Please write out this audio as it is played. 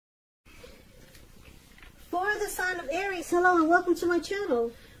the sign of Aries, hello and welcome to my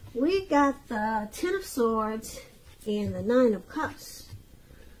channel. We got the Ten of Swords and the Nine of Cups.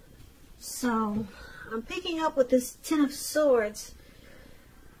 So I'm picking up with this Ten of Swords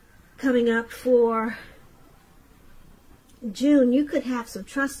coming up for June. You could have some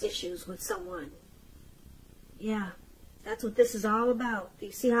trust issues with someone. Yeah, that's what this is all about. Do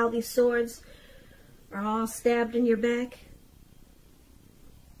you see how these swords are all stabbed in your back?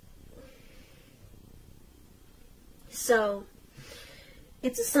 So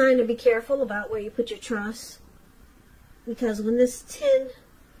it's a sign to be careful about where you put your trust, because when this 10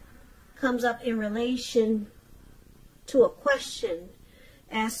 comes up in relation to a question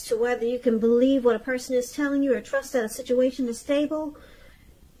as to whether you can believe what a person is telling you or trust that a situation is stable,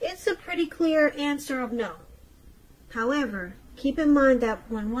 it's a pretty clear answer of no. However, keep in mind that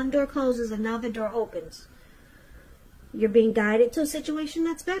when one door closes, another door opens. You're being guided to a situation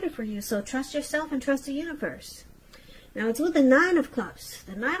that's better for you, so trust yourself and trust the universe. Now it's with the Nine of Cups.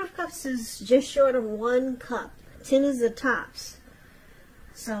 The Nine of Cups is just short of 1 cup. 10 is the tops.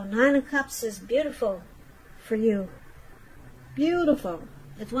 So Nine of Cups is beautiful for you. Beautiful.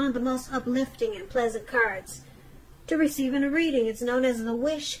 It's one of the most uplifting and pleasant cards to receive in a reading. It's known as the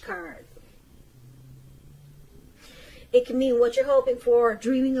Wish card. It can mean what you're hoping for or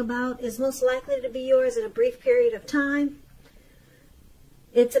dreaming about is most likely to be yours in a brief period of time.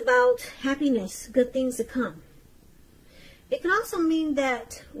 It's about happiness, good things to come. It can also mean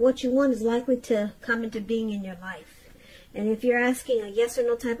that what you want is likely to come into being in your life. And if you're asking a yes or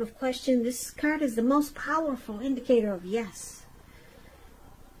no type of question, this card is the most powerful indicator of yes.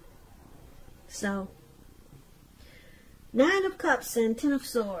 So, Nine of Cups and 10 of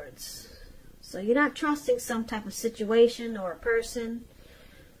Swords. So you're not trusting some type of situation or a person.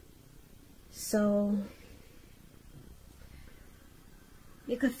 So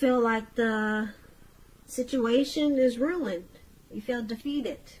you could feel like the situation is ruined. You feel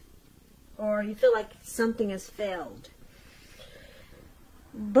defeated, or you feel like something has failed.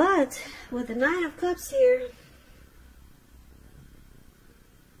 But with the Nine of Cups here,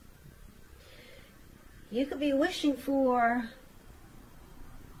 you could be wishing for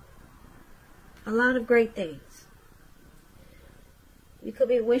a lot of great things. You could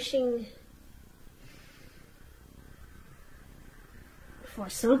be wishing for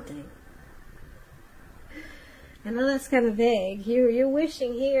something. I know that's kind of vague. You're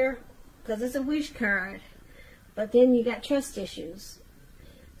wishing here because it's a wish card, but then you got trust issues.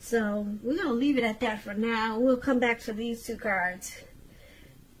 So we're going to leave it at that for now. We'll come back to these 2 cards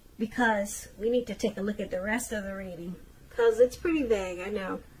because we need to take a look at the rest of the reading, because it's pretty vague, I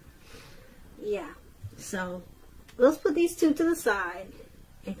know. Yeah, so let's put these 2 to the side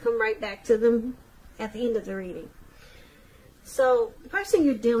and come right back to them at the end of the reading. So the person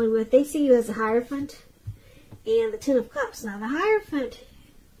you're dealing with, they see you as a Hierophant and the 10 of Cups. Now the Hierophant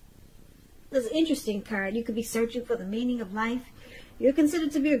is an interesting card. You could be searching for the meaning of life. You're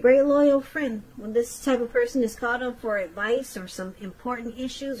considered to be a great loyal friend. When this type of person is called up for advice or some important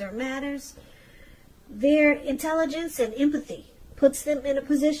issues or matters, their intelligence and empathy puts them in a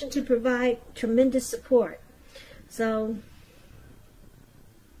position to provide tremendous support. So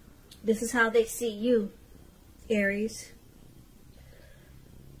this is how they see you, Aries.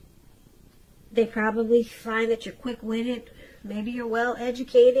 They probably find that you're quick-witted. Maybe you're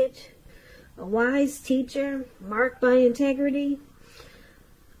well-educated, a wise teacher, marked by integrity.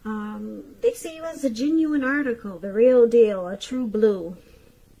 They see you as a genuine article, the real deal, a true blue,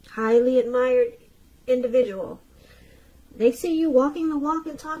 highly admired individual. They see you walking the walk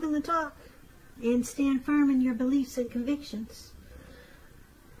and talking the talk, and stand firm in your beliefs and convictions.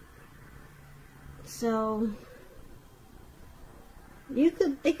 So they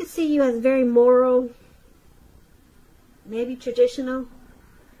could see you as very moral, maybe traditional.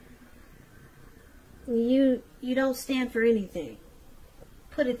 You don't stand for anything.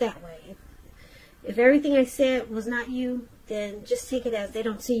 Put it that way. If everything I said was not you, then just take it as they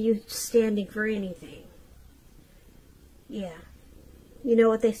don't see you standing for anything. Yeah. You know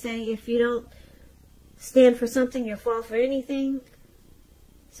what they say? If you don't stand for something, you'll fall for anything.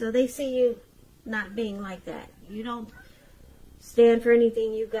 So they see you not being like that. You don't stand for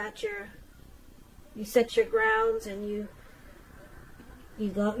anything. You set your grounds, and you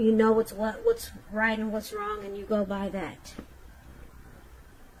know what's right and what's wrong, and you go by that.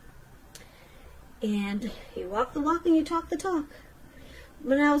 And you walk the walk and you talk the talk.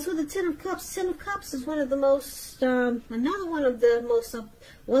 When I was with the 10 of Cups, 10 of Cups is one of the most, another one of the most,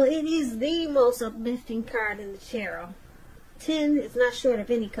 well, it is the most uplifting card in the tarot. 10 is not short of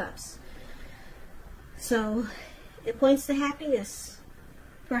any cups. So it points to happiness,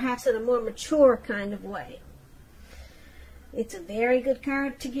 perhaps in a more mature kind of way. It's a very good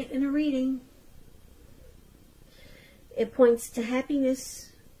card to get in a reading. It points to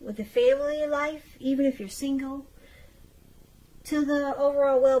happiness with the family life, even if you're single, to the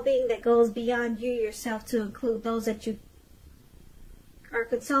overall well-being that goes beyond you yourself, to include those that you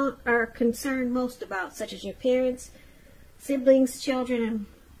are concerned most about, such as your parents, siblings, children, and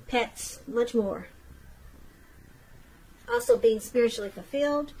pets, much more. Also, being spiritually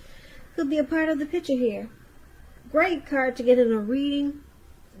fulfilled could be a part of the picture here. Great card to get in a reading,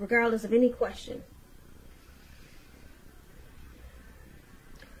 regardless of any question.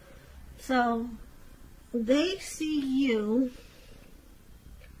 So, they see you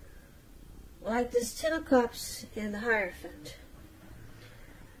like this Ten of Cups and the Hierophant.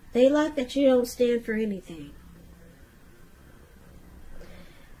 They like that you don't stand for anything.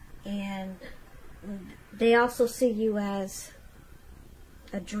 And they also see you as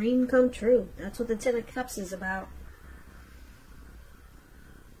a dream come true. That's what the Ten of Cups is about.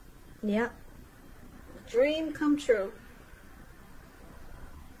 Yep. Dream come true.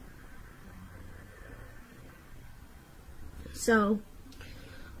 So,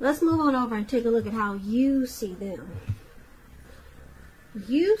 let's move on over and take a look at how you see them.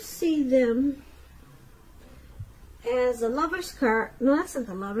 You see them as a Lover's card. No, that's not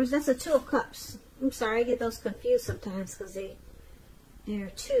the Lovers. That's a Two of Cups. I'm sorry, I get those confused sometimes because they're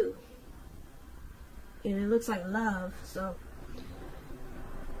two. And it looks like love, so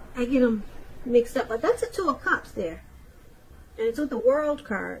I get them mixed up. But that's a Two of Cups there. And it's with the World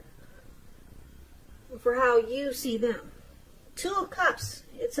card for how you see them. Two of Cups,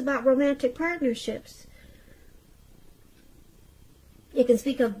 it's about romantic partnerships. It can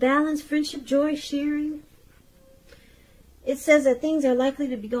speak of balance, friendship, joy, sharing. It says that things are likely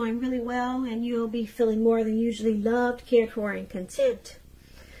to be going really well and you'll be feeling more than usually loved, cared for, and content.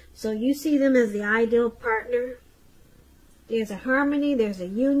 So you see them as the ideal partner. There's a harmony, there's a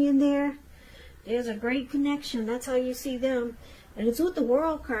union there. There's a great connection. That's how you see them. And it's with the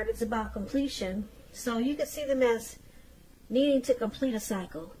World card. It's about completion. So you can see them as needing to complete a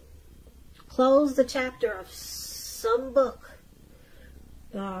cycle. Close the chapter of some book.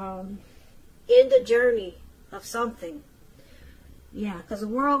 End a journey of something. Yeah, because the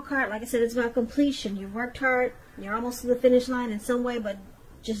World card, like I said, it's about completion. You worked hard. You're almost to the finish line in some way, but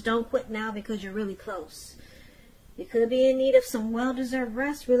just don't quit now because you're really close. You could be in need of some well-deserved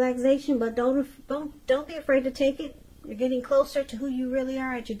rest, relaxation, but don't be afraid to take it. You're getting closer to who you really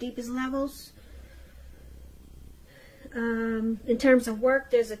are at your deepest levels. In terms of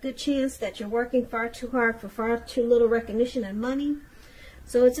work, there's a good chance that you're working far too hard for far too little recognition and money.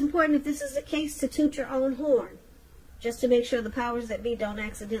 So it's important, if this is the case, to toot your own horn, just to make sure the powers that be don't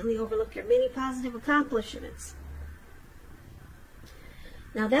accidentally overlook your many positive accomplishments.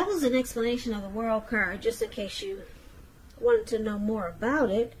 Now, that was an explanation of the World card, just in case you wanted to know more about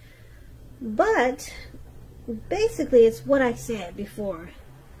it. But basically, it's what I said before.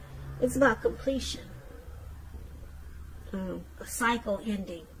 It's about completion. A cycle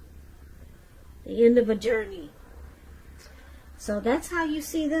ending. The end of a journey. So that's how you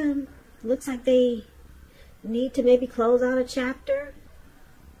see them. Looks like they need to maybe close out a chapter.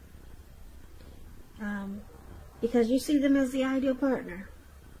 Because you see them as the ideal partner.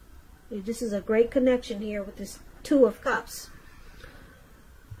 This is a great connection here with this Two of Cups.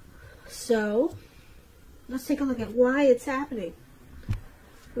 So, let's take a look at why it's happening.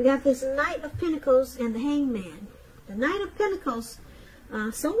 We got this Knight of Pentacles and the Hangman. The Knight of Pentacles,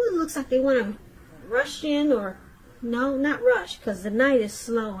 someone looks like they want to rush in, or no, not rush, because the Knight is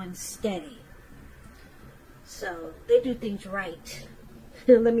slow and steady. So, they do things right.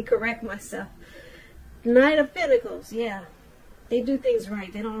 Let me correct myself. Knight of Pentacles, yeah. They do things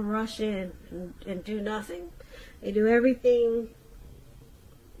right. They don't rush in and do nothing. They do everything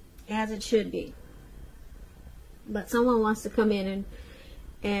as it should be. But someone wants to come in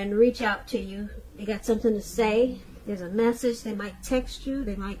and reach out to you. They got something to say. There's a message. They might text you.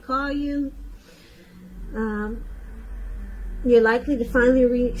 They might call you. You're likely to finally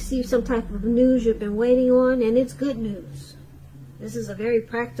receive some type of news you've been waiting on, and it's good news. This is a very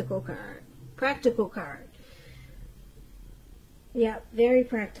practical card. Practical card. Yeah, very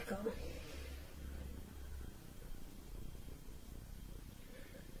practical.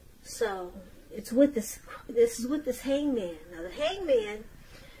 So, it's with this is with this Hangman. Now, the Hangman,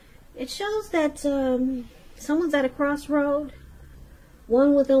 it shows that someone's at a crossroad.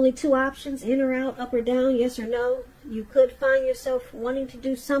 One with only two options, in or out, up or down, yes or no. You could find yourself wanting to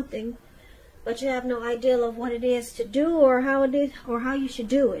do something, but you have no idea of what it is to do, or how it is, or how you should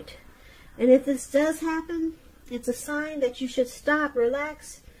do it. And if this does happen, it's a sign that you should stop,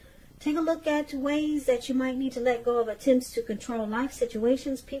 relax, take a look at ways that you might need to let go of attempts to control life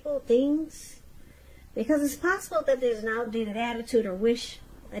situations, people, things. Because it's possible that there's an outdated attitude or wish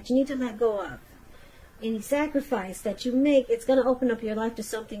that you need to let go of. Any sacrifice that you make, it's going to open up your life to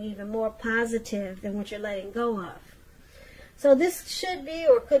something even more positive than what you're letting go of. So this should be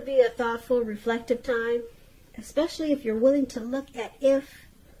or could be a thoughtful, reflective time, especially if you're willing to look at if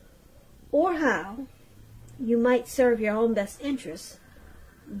or how you might serve your own best interests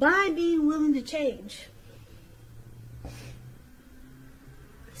by being willing to change.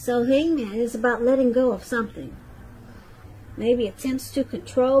 So Hangman is about letting go of something. Maybe attempts to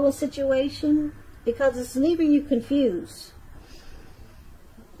control a situation because it's leaving you confused.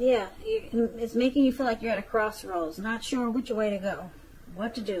 Yeah, it's making you feel like you're at a crossroads, not sure which way to go,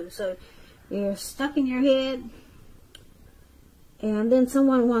 what to do. So you're stuck in your head, and then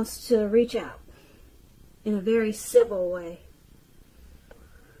someone wants to reach out in a very civil way.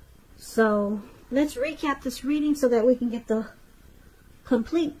 So let's recap this reading so that we can get the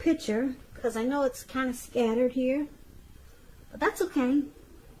complete picture, because I know it's kind of scattered here, but that's okay.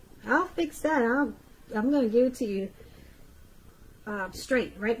 I'll fix that. I'm going to give it to you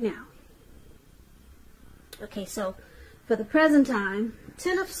straight right now. Okay, so for the present time,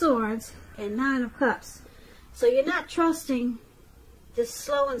 10 of Swords and 9 of Cups. So you're not trusting this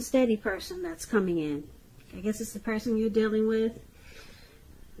slow and steady person that's coming in. I guess it's the person you're dealing with.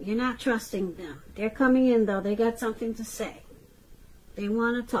 You're not trusting them. They're coming in, though. They got something to say. They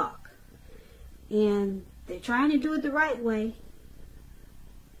want to talk. And they're trying to do it the right way.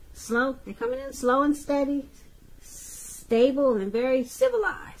 Slow. They're coming in slow and steady, stable and very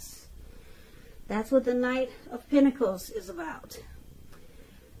civilized. That's what the Knight of Pentacles is about.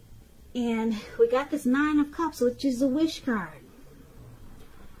 And we got this 9 of Cups, which is the wish card.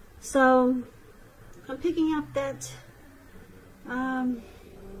 So I'm picking up that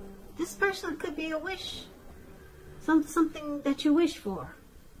this person could be a wish. Something that you wish for.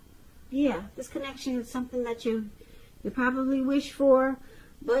 Yeah, this connection is something that you probably wish for,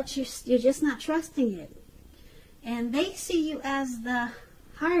 but you're just not trusting it. And they see you as the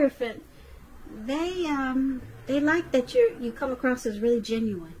Hierophant. They like that you come across as really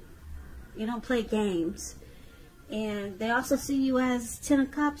genuine. You don't play games. And they also see you as 10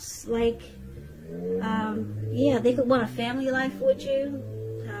 of Cups, like yeah, they could want a family life with you.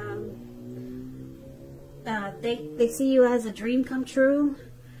 They see you as a dream come true.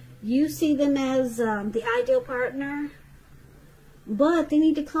 You see them as the ideal partner, but they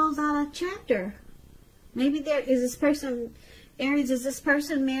need to close out a chapter. Maybe this person, Aries, is this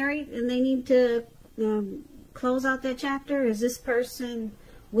person married and they need to close out that chapter? Is this person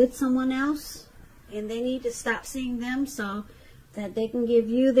with someone else and they need to stop seeing them so that they can give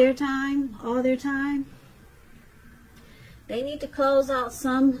you their time, all their time? They need to close out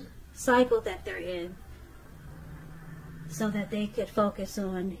some cycle that they're in so that they could focus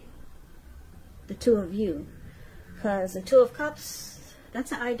on the two of you. Because the 2 of Cups,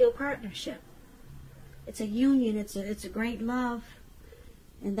 that's an ideal partnership. It's a union. It's a great love.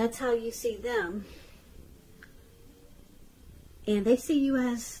 And that's how you see them. And they see you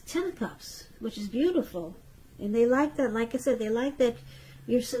as 10 of Cups, which is beautiful. And they like that. Like I said, they like that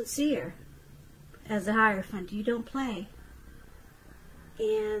you're sincere as a Hierophant. You don't play.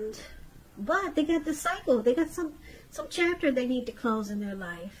 But they got the cycle. They got some chapter they need to close in their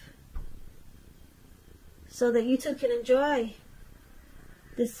life, so that you two can enjoy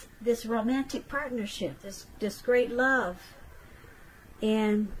this romantic partnership, this great love.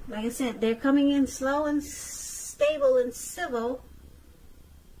 And like I said, they're coming in slow and stable and civil,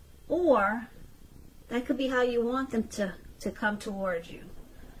 or that could be how you want them to come towards you.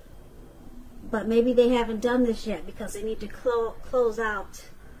 But maybe they haven't done this yet because they need to close out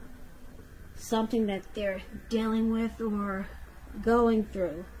something that they're dealing with or going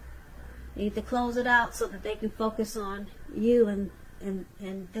through. They need to close it out so that they can focus on you and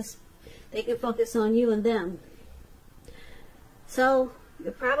this. They can focus on you and them. So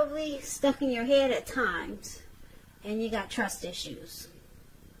you're probably stuck in your head at times, and you got trust issues.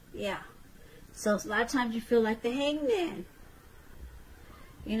 Yeah. So a lot of times you feel like the Hangman.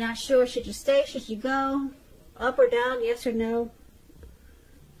 You're not sure, should you stay, should you go, up or down, yes or no,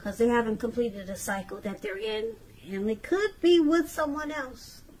 because they haven't completed a cycle that they're in, and they could be with someone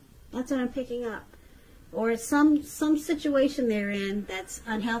else. That's what I'm picking up. Or it's some situation they're in that's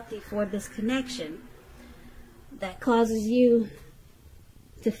unhealthy for this connection, that causes you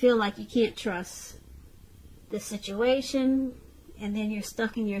to feel like you can't trust the situation, and then you're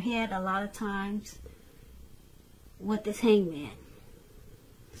stuck in your head a lot of times with this Hangman.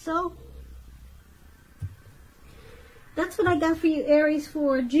 So that's what I got for you, Aries,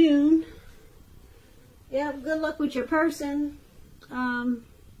 for June. Yeah, good luck with your person.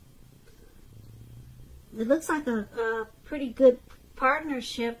 It looks like a pretty good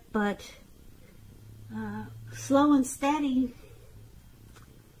partnership, but slow and steady.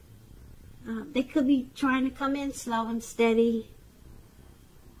 They could be trying to come in slow and steady,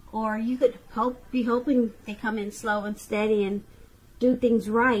 or you could be hoping they come in slow and steady and do things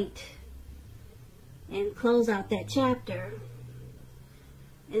right and close out that chapter.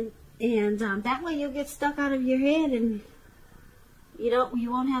 And that way you'll get stuck out of your head and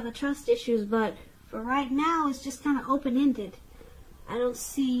you won't have the trust issues. But for right now, it's just kind of open-ended. I don't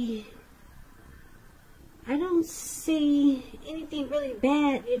see anything really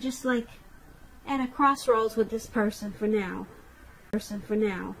bad. You're just like at a crossroads with this person for now.